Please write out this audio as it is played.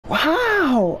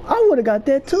Wow, I would have got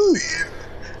that too.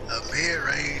 A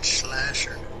mid-range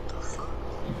slasher.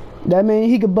 That means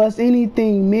he could bust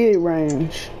anything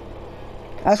mid-range.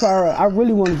 That's why I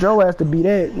really want Joe ass to be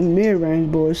that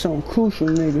mid-range boy. Something crucial,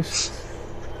 niggas.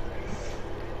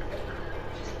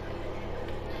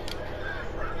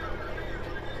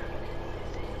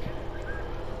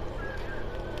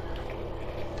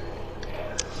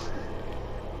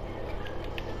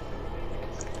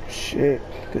 Shit,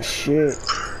 good shit.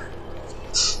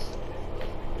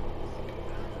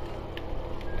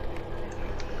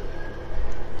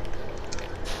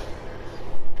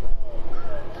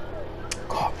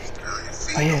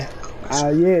 Oh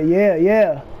yeah.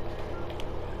 Yeah.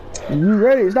 You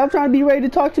ready? Stop trying to be ready to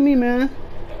talk to me, man.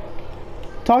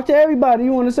 Talk to everybody.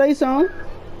 You want to say something?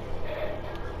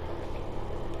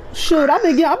 Shit, I've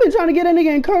been trying to get that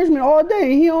nigga encouragement all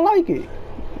day, and he don't like it.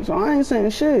 So I ain't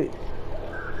saying shit.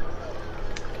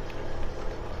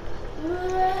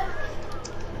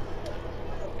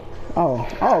 Oh,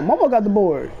 Mama got the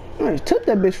board. I just took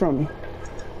that bitch from me.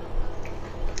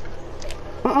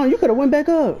 You could have went back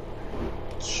up.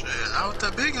 Shit, not with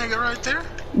that big nigga right there.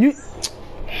 You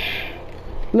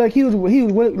look, he was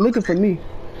looking for me.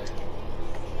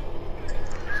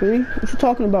 See, what you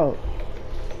talking about?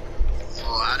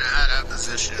 Oh, I didn't have that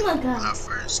position when I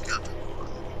first got the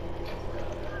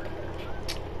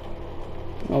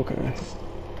board. Okay.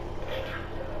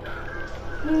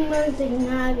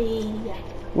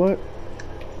 What?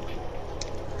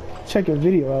 Check your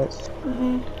video out.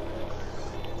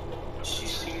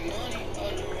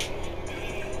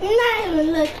 Not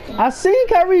even looking. I seen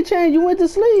Kyrie change. You went to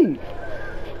sleep.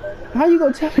 How you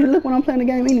gonna tell me to look when I'm playing the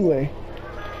game anyway?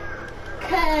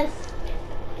 Cause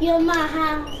you're my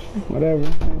house. Whatever.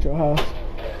 Ain't your house.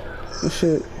 Good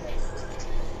shit.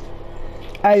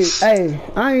 Hey,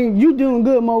 I ain't you doing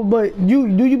good, Mo, but you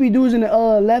be using the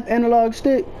left analog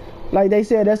stick? Like they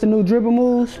said that's the new dribble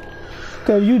moves?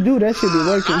 Cause you do, that shit be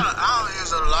working. I don't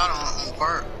use it a lot on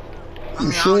part. I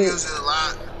mean, I don't use it a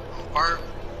lot on part.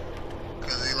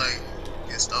 Cause they like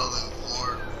get stolen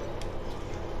more.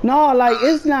 No, like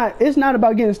it's not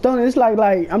about getting stolen. It's like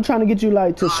I'm trying to get you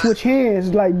like to switch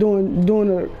hands, like doing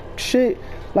the shit.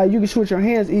 Like you can switch your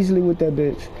hands easily with that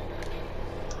bitch.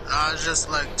 Nah, it's just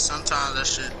like sometimes that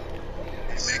shit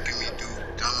be making me do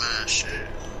dumbass shit.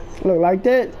 Look like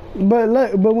that, but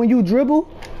when you dribble,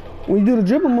 when you do the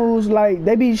dribble moves, like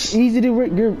they be easy to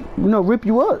rip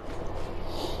you up.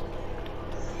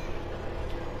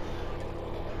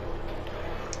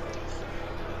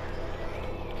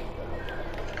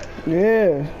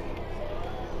 Yeah.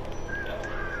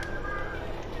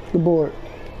 The board.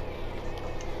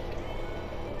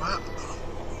 What?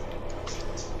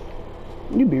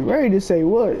 You be ready to say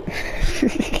what?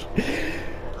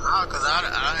 Nah, cause I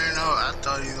didn't know. I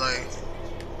thought you like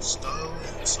stole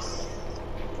it or something.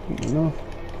 You know.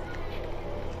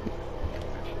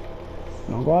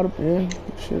 Don't go out of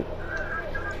shit.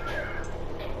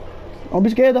 Don't be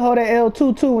scared to hold that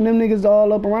L2 too when them niggas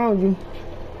all up around you.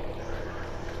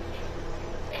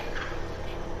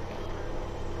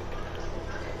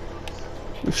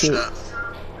 Shit.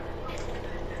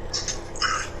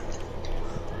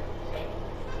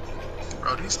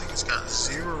 Bro, these niggas got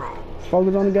 0.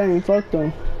 Focus on the game, fuck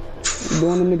them.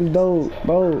 Doing them niggas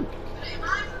bold.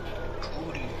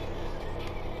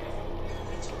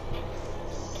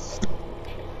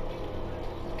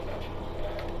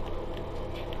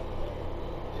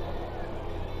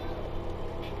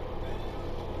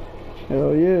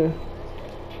 Hell yeah.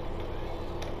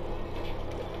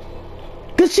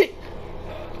 Good shit.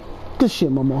 Good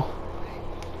shit, mama.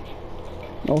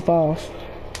 No fouls.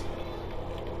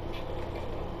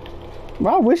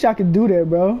 Bro, I wish I could do that,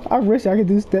 bro. I wish I could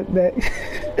do step back.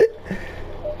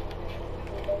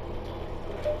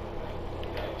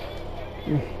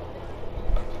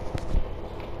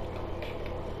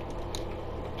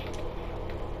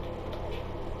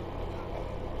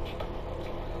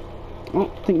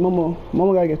 I think Mama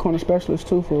gotta get corner specialist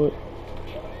too for it.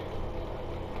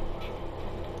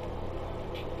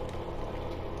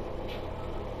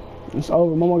 It's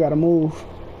over. Mama gotta move.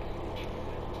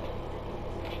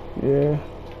 Yeah.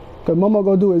 Cause Mama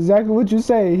gonna do exactly what you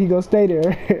say. He gonna stay there.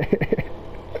 Really?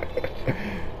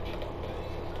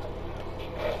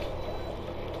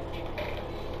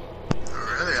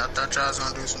 I thought y'all was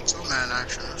gonna do some 2-man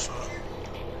action or so.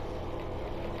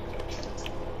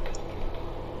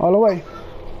 All the way.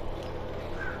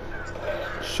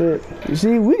 Shit. You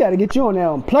see, we gotta get you on that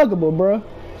unpluggable, bruh.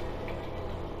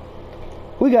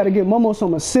 We gotta get Momo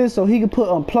some assists so he can put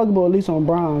unpluggable at least on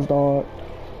bronze, dog.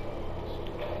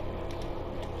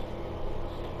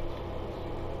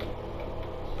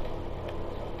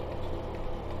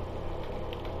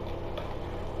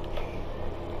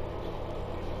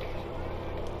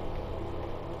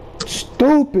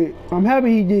 stupid. I'm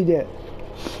happy he did that.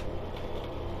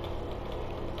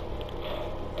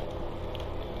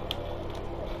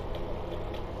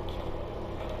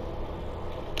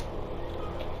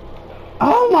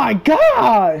 Oh my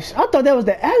gosh! I thought that was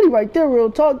the alley right there,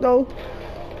 real talk though.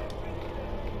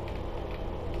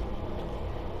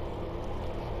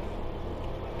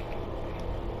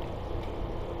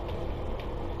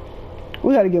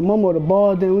 We gotta get Momo the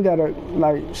ball, then we gotta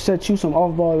like set you some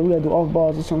off balls. We gotta do off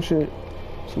balls or some shit.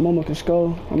 So Momo can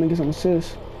score. I'm gonna get some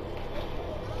assists.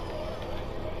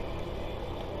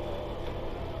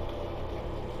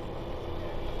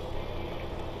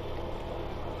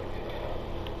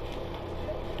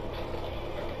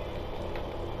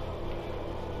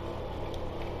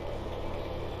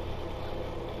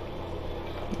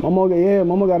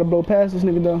 Momo gotta blow past this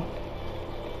nigga though.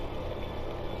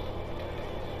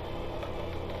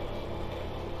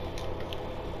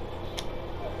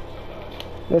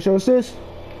 That's your assist?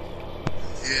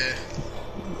 Yeah.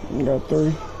 I got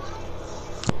 3.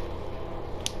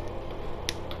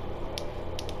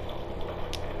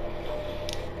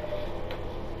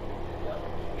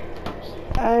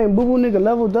 Hey, boo boo nigga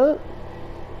leveled up.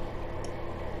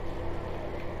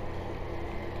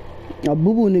 A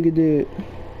boo boo nigga did.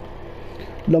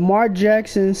 Lamar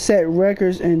Jackson set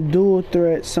records in dual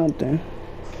threat something.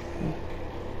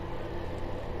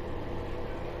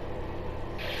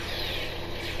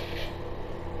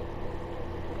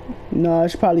 No,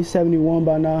 it's probably 71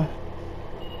 by now.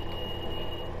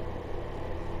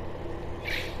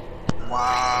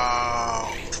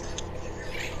 Wow.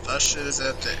 That shit is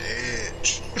at the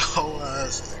edge. Oh,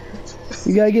 ass.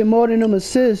 You gotta get more than them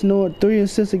assists. No, 3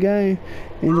 assists a game.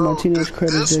 Angel Martinez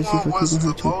credits this JC one for was keeping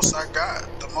her the 2 most points. I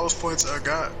got. The most points I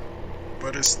got.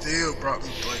 But it still brought me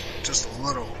like just a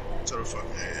little to the fucking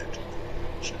edge.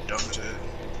 Shit dumb as hell.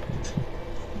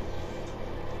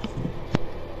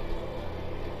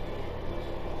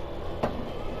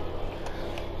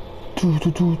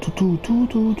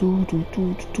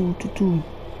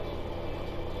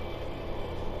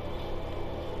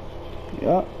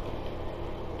 Yeah.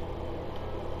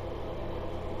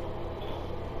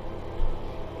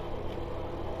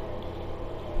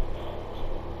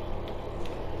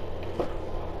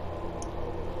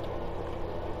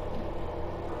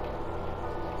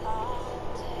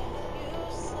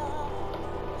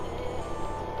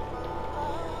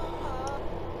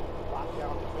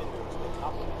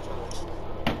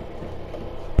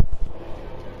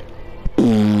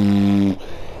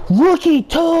 Rookie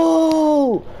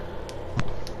 2!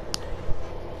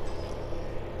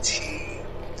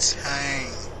 Tang.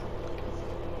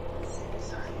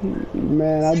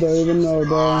 Man, I don't even know,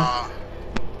 bro.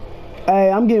 Hey,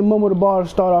 I'm getting Momo the ball to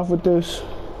start off with this.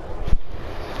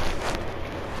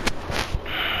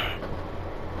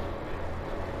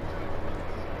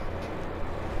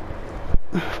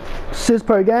 Assists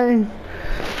per game?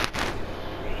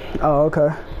 Oh, okay.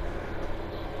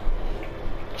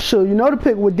 Sure, you know the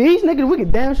pick with these niggas, we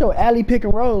can damn show alley pick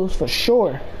and rolls for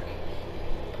sure.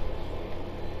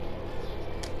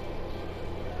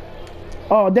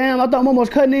 Oh damn, I thought Momo was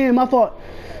cutting in, my fault.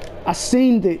 I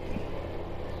seen it.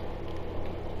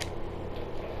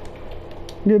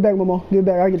 Give it back, Momo. Give it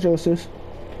back, I'll get your assist.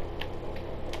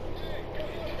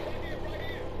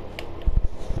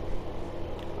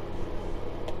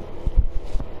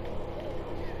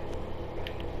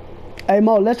 Hey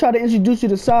Mo, let's try to introduce you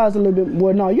to size a little bit.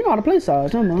 Well, no, you know how to play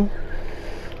size, huh, man?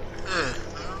 Yeah, I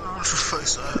don't know how to play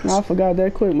size. No, I forgot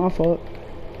that quick, my fault.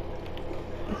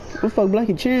 What the fuck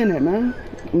Blakey Chan at, man?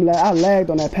 I lagged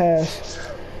on that pass.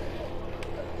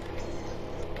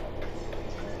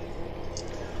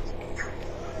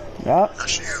 Yup.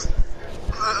 That's you.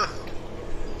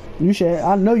 You should.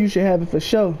 I know you should have it for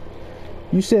sure.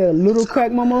 You said a little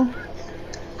crack, Momo.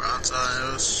 I'm telling you,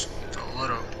 it was a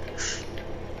little.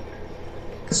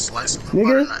 Slice of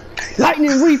Nigga,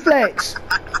 lightning reflex.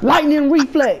 Lightning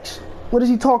reflex. What is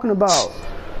he talking about?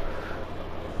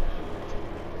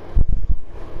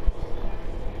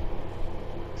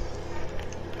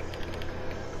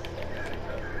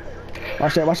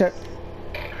 Watch that, watch that.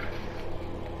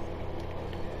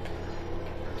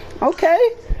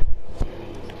 Okay.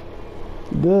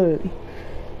 Good.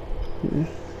 Yeah.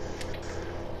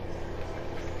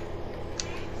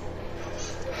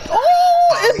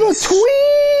 Oh, in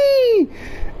between!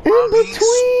 In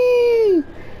between!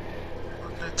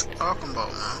 What they talking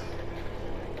about, man?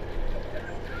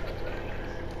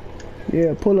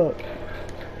 Yeah, pull up.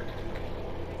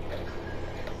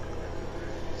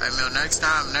 Hey, Mill, next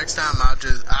time I'll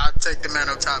take the man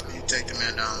up top and you take the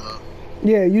man down low.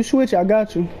 Yeah, you switch, I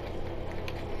got you.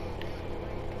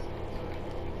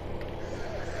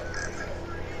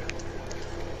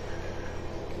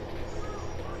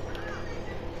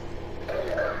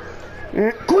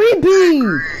 Green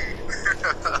bean!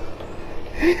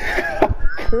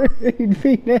 Green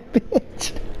bean that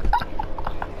bitch.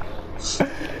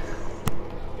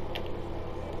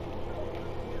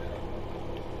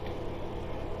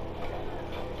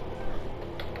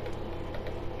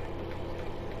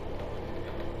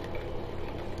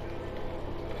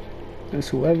 That's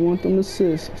whoever want them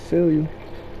assists. I feel you.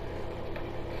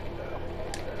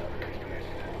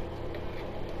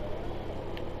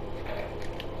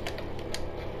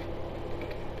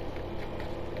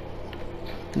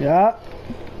 Yeah.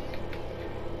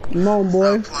 Come on,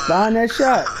 boy. Find that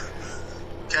shot.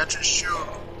 Catch and shoot.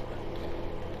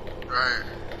 Right.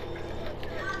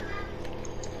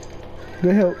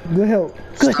 Good help. Good help.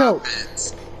 Good help.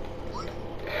 It.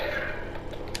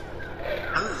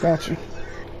 Gotcha.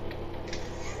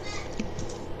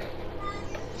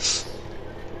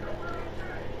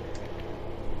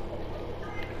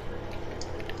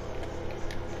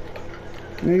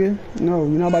 Nigga, no,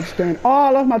 you're not about to stand. Oh, I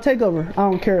lost my takeover. I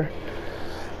don't care.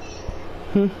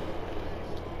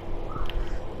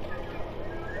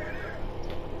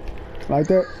 Like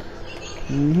that.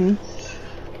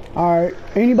 Alright.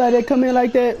 Anybody that come in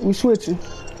like that, we switching.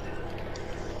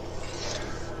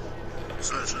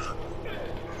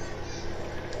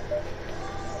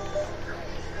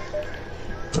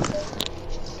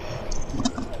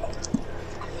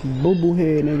 Boo boo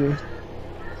head, nigga.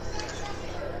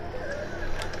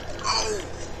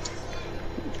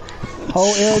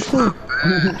 Whole L2.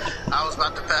 I was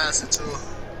about to pass it to him.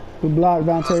 Good block,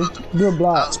 Dante. Good I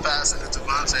block. was passing it to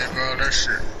Vontae, bro. That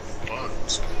shit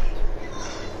bugs.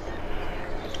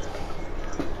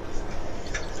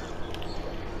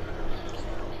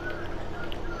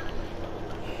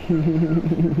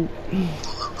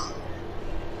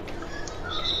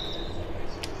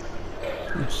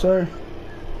 Yes, sir.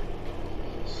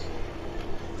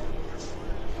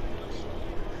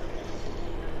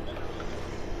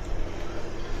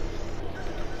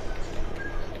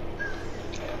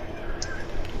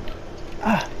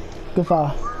 Good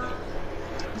foul.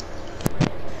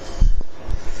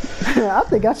 I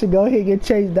think I should go ahead and get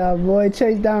chased down, boy.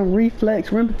 Chase down, reflex,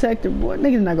 rim protector, boy.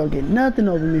 Niggas not gonna get nothing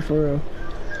over me for real.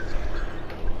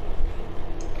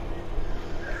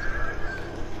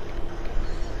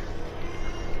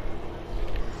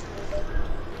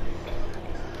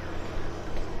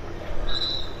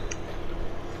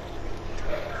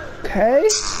 Okay.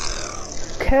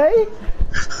 Okay.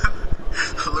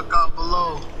 Look out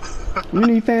below. You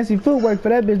need fancy footwork for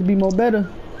that bitch to be more better.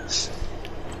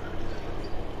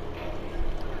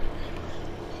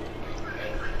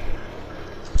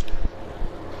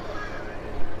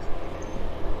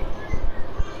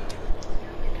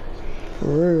 For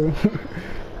real.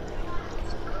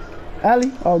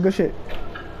 Ali? Oh, good shit.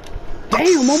 Damn,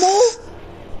 Momo!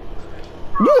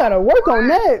 You gotta work on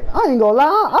that. I ain't gonna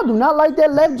lie. I do not like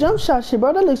that left jump shot shit,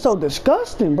 bro. That looks so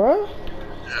disgusting, bro.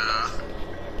 Yeah.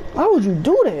 Why would you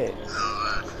do that?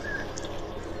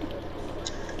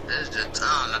 It's just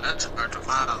time. That's hard to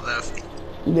find left.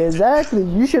 Exactly.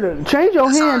 You should have changed your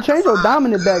hand, change your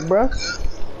dominant back, bro.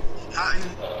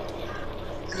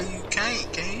 You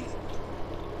can't, can you?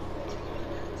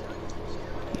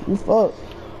 You fuck.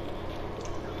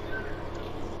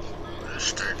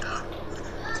 Straight down.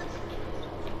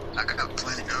 I got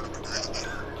plenty of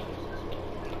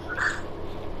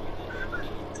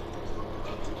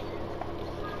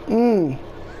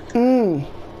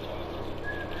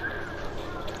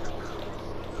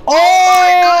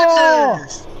Oh!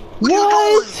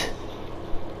 What?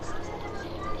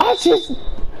 I just...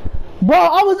 Bro,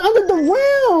 I was under the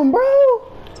rim, bro.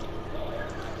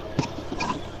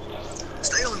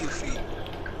 Stay on your feet.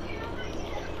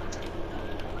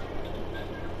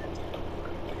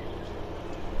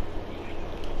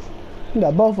 You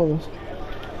got both of us.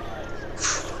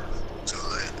 Too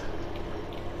late.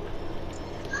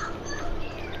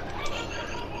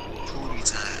 Booty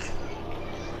time.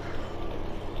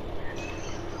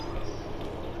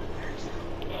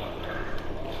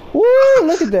 Woo,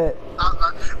 look at that.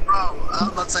 Bro, I was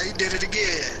about to say he did it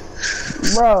again.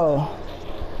 Bro.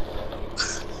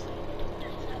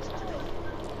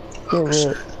 Good Oh, shit.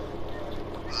 work.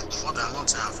 Hold on, one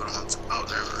time for them. Oh,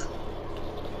 never mind.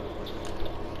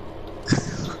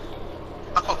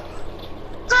 Oh.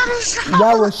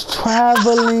 That was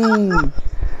traveling.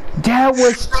 That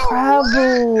was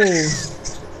travel.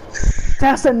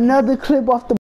 That's another clip off the